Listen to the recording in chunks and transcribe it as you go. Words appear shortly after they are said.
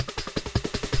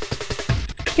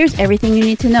Here's everything you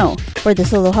need to know for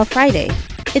this Aloha Friday.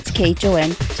 It's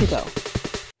KHON to go.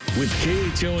 With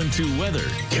KHON2 weather,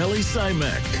 Kelly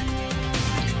Simek.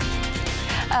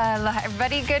 Aloha,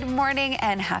 everybody. Good morning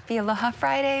and happy Aloha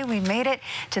Friday. We made it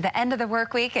to the end of the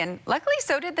work week, and luckily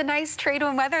so did the nice trade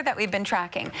wind weather that we've been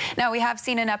tracking. Now, we have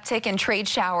seen an uptick in trade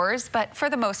showers, but for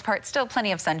the most part, still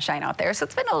plenty of sunshine out there. So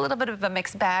it's been a little bit of a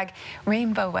mixed bag,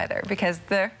 rainbow weather, because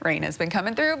the rain has been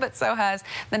coming through, but so has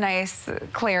the nice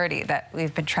clarity that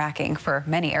we've been tracking for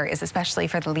many areas, especially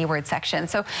for the leeward section.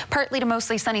 So partly to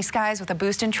mostly sunny skies with a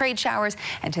boost in trade showers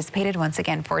anticipated once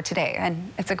again for today.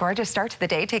 And it's a gorgeous start to the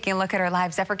day. Taking a look at our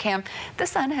live Zephyr Cam, the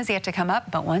sun has yet to come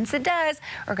up, but once it does,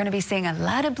 we're going to be seeing a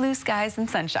lot of blue skies and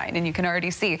sunshine, and you can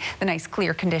already see the nice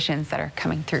clear conditions that are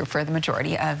coming through for the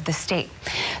majority of the state.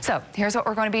 So here's what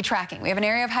we're going to be tracking. We have an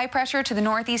area of high pressure to the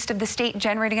northeast of the state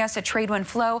generating us a trade wind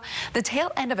flow. The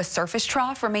tail end of a surface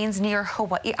trough remains near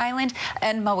Hawaii Island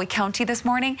and Maui County this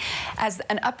morning, as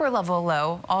an upper level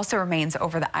low also remains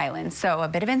over the island. So a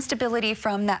bit of instability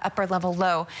from that upper level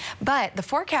low, but the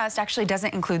forecast actually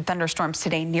doesn't include thunderstorms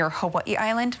today near Hawaii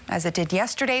Island, as it did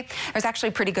yesterday. There's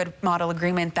actually pretty good model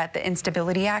agreement that the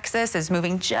instability axis is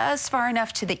moving just far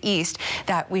enough to the east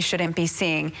that we shouldn't be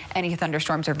seeing any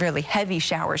thunderstorms or really heavy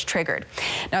showers triggered.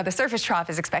 Now, the surface trough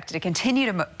is expected to continue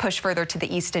to push further to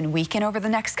the east and weaken over the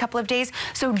next couple of days,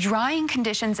 so drying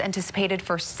conditions anticipated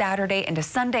for Saturday into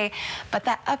Sunday, but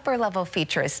that upper level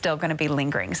feature is still going to be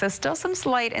lingering. So still some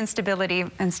slight instability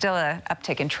and still a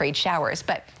uptick in trade showers,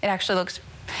 but it actually looks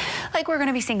like we're going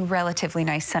to be seeing relatively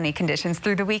nice sunny conditions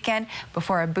through the weekend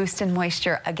before a boost in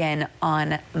moisture again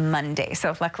on Monday.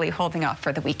 So luckily holding off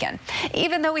for the weekend.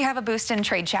 Even though we have a boost in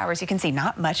trade showers, you can see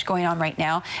not much going on right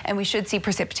now, and we should see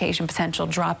precipitation potential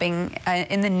dropping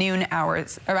in the noon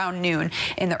hours, around noon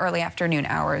in the early afternoon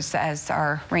hours, as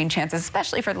our rain chances,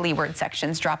 especially for the leeward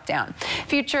sections, drop down.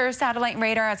 Future satellite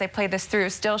radar, as I play this through,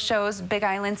 still shows Big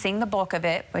Island seeing the bulk of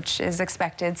it, which is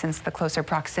expected since the closer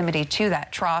proximity to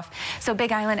that trough. So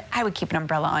Big Island, I would keep an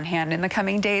umbrella on hand in the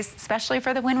coming days, especially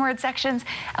for the windward sections.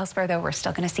 Elsewhere, though, we're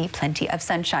still going to see plenty of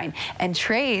sunshine and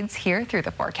trades here through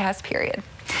the forecast period.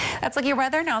 That's Look at Your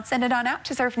Weather. Now let's send it on out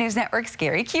to Surf News Network's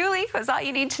Gary Cooley. That's all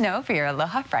you need to know for your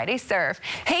Aloha Friday surf.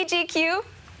 Hey, GQ.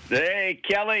 Hey,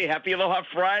 Kelly, happy Aloha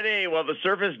Friday. Well, the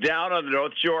surf is down on the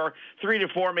North Shore, 3 to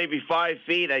 4, maybe 5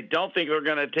 feet. I don't think we're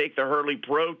going to take the Hurley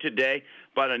Pro today,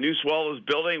 but a new swell is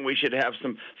building. We should have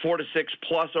some 4 to 6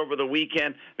 plus over the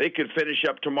weekend. They could finish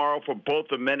up tomorrow for both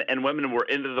the men and women. We're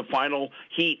into the final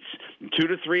heats. 2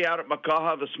 to 3 out at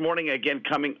Makaha this morning, again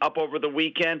coming up over the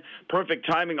weekend. Perfect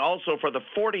timing also for the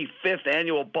 45th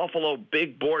annual Buffalo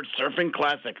Big Board Surfing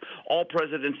Classic, all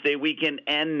President's Day weekend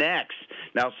and next.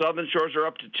 Now, Southern Shores are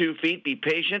up to 2 feet. Be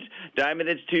patient. Diamond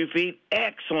Head's 2 feet.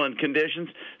 Excellent conditions.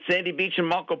 Sandy Beach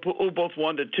and Makapu'u both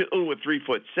 1 to 2 with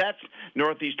 3-foot sets.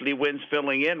 Northeasterly winds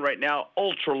filling in right now,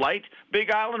 ultralight.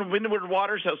 Big Island windward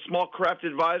waters have small craft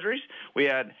advisories. We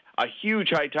had a huge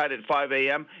high tide at 5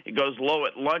 a.m. It goes low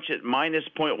at lunch at minus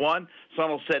 0.1. Sun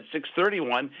will set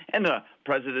 6:31, and the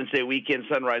President's Day weekend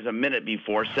sunrise a minute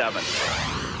before 7.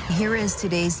 Here is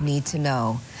today's Need to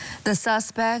Know. The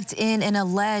suspect in an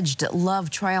alleged love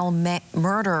trial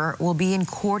murder will be in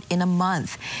court in a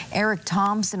month. Eric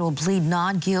Thompson will plead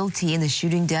not guilty in the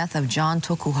shooting death of John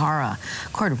Tokuhara.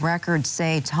 Court records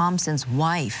say Thompson's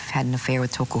wife had an affair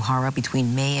with Tokuhara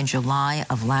between May and July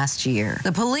of last year.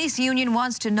 The police union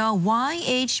wants to know why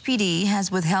HPD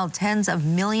has withheld tens of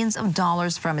millions of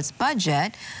dollars from its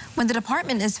budget when the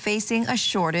department is facing a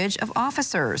shortage of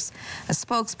officers. A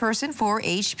spokesperson for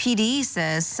HPD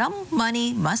says some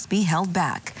money must be held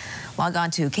back. Log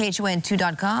on to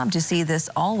KHON2.com to see this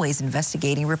always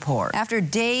investigating report. After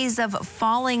days of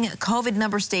falling COVID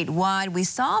numbers statewide, we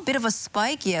saw a bit of a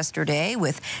spike yesterday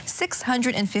with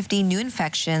 650 new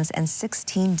infections and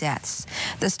 16 deaths.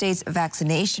 The state's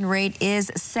vaccination rate is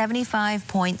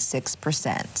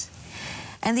 75.6%.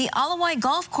 And the Alawai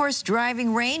Golf Course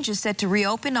driving range is set to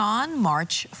reopen on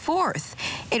March 4th.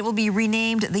 It will be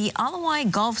renamed the Alawai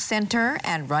Golf Center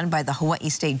and run by the Hawaii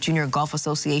State Junior Golf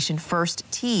Association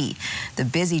First Tee. The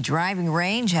busy driving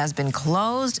range has been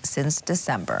closed since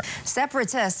December.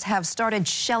 Separatists have started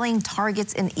shelling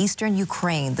targets in eastern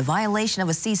Ukraine. The violation of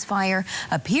a ceasefire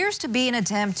appears to be an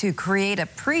attempt to create a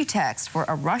pretext for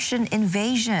a Russian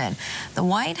invasion. The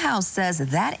White House says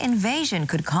that invasion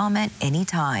could come at any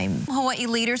time. Hawaii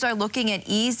leaders are looking at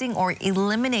easing or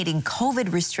eliminating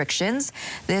COVID restrictions.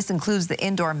 This includes the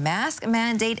indoor mask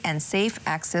mandate and safe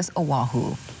access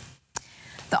Oahu.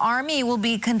 The Army will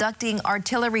be conducting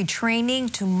artillery training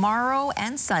tomorrow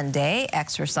and Sunday.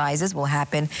 Exercises will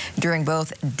happen during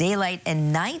both daylight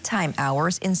and nighttime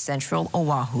hours in central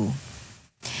Oahu.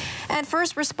 And And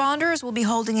first responders will be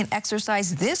holding an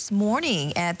exercise this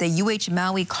morning at the UH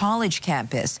Maui College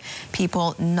campus.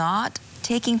 People not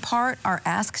taking part are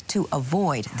asked to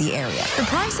avoid the area. The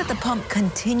price at the pump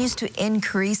continues to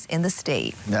increase in the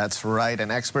state. That's right,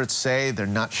 and experts say they're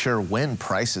not sure when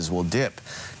prices will dip.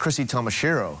 Chrissy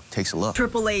Tomashiro takes a look.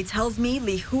 AAA tells me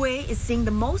Lihue is seeing the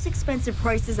most expensive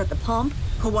prices at the pump.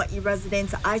 Hawaii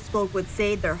residents I spoke with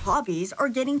say their hobbies are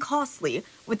getting costly,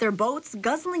 with their boats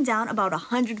guzzling down about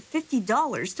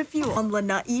 $150 to fuel. On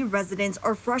Lanai, residents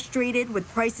are frustrated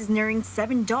with prices nearing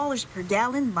 $7 per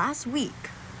gallon last week.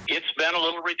 It's been a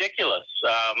little ridiculous.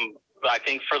 I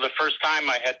think for the first time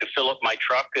I had to fill up my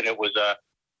truck, and it was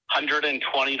 $120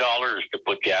 to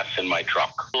put gas in my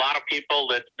truck. A lot of people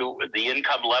that the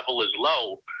income level is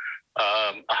low,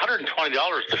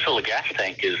 $120 to fill a gas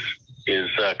tank is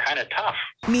kind of tough.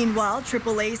 Meanwhile,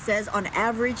 AAA says on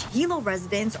average, Hilo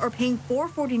residents are paying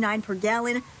 $4.49 per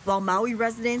gallon, while Maui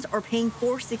residents are paying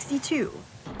 $4.62.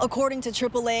 According to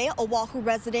AAA, Oahu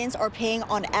residents are paying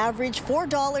on average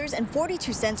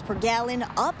 $4.42 per gallon,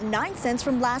 up 9 cents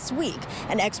from last week.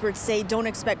 And experts say don't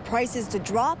expect prices to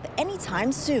drop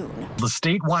anytime soon. The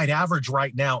statewide average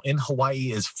right now in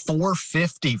Hawaii is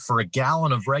 $4.50 for a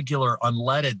gallon of regular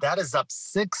unleaded. That is up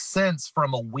 6 cents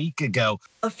from a week ago.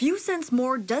 A few cents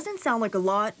more doesn't sound like a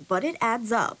lot, but it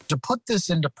adds up. To put this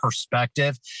into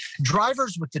perspective,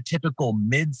 drivers with the typical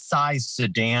mid-size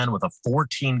sedan with a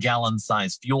 14-gallon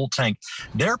size fuel tank,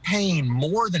 they're paying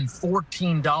more than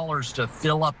 $14 to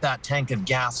fill up that tank of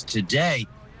gas today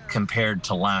compared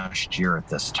to last year at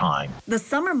this time. The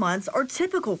summer months are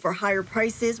typical for higher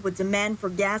prices, with demand for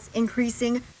gas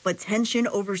increasing, but tension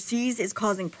overseas is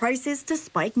causing prices to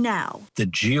spike now. The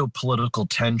geopolitical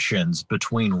tensions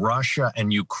between Russia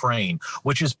and Ukraine,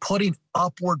 which is putting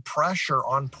upward pressure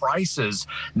on prices,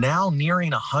 now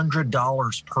nearing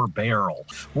 $100 per barrel.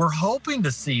 We're hoping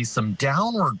to see some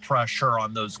downward pressure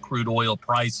on those crude oil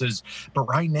prices, but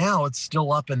right now it's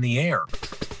still up in the air.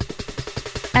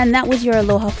 And that was your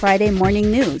Aloha Friday morning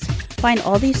news. Find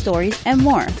all these stories and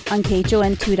more on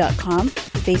KHON2.com,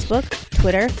 Facebook,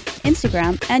 Twitter,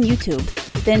 Instagram, and YouTube.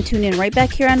 Then tune in right back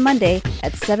here on Monday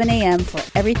at 7 a.m. for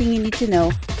everything you need to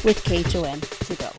know with KHON to go.